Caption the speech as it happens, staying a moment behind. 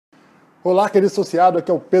Olá, querido associado,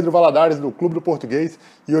 aqui é o Pedro Valadares do Clube do Português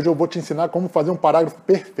e hoje eu vou te ensinar como fazer um parágrafo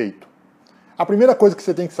perfeito. A primeira coisa que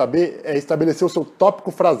você tem que saber é estabelecer o seu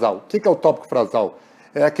tópico frasal. O que é o tópico frasal?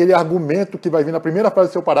 É aquele argumento que vai vir na primeira frase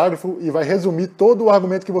do seu parágrafo e vai resumir todo o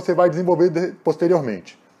argumento que você vai desenvolver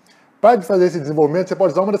posteriormente. Para fazer esse desenvolvimento, você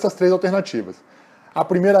pode usar uma dessas três alternativas. A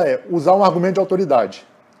primeira é usar um argumento de autoridade.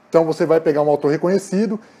 Então você vai pegar um autor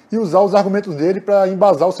reconhecido e usar os argumentos dele para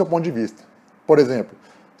embasar o seu ponto de vista. Por exemplo,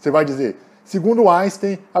 você vai dizer, segundo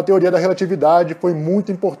Einstein, a teoria da relatividade foi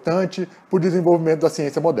muito importante para o desenvolvimento da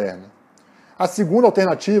ciência moderna. A segunda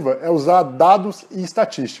alternativa é usar dados e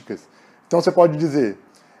estatísticas. Então você pode dizer,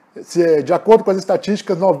 de acordo com as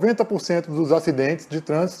estatísticas, 90% dos acidentes de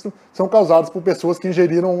trânsito são causados por pessoas que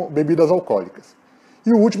ingeriram bebidas alcoólicas.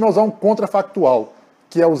 E o último é usar um contrafactual,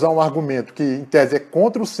 que é usar um argumento que, em tese, é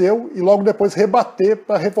contra o seu e logo depois rebater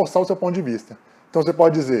para reforçar o seu ponto de vista. Então você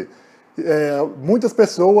pode dizer, muitas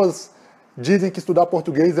pessoas dizem que estudar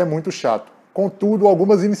português é muito chato. Contudo,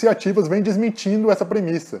 algumas iniciativas vêm desmentindo essa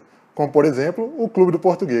premissa, como, por exemplo, o Clube do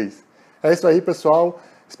Português. É isso aí, pessoal.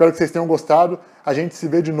 Espero que vocês tenham gostado. A gente se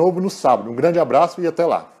vê de novo no sábado. Um grande abraço e até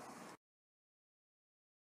lá.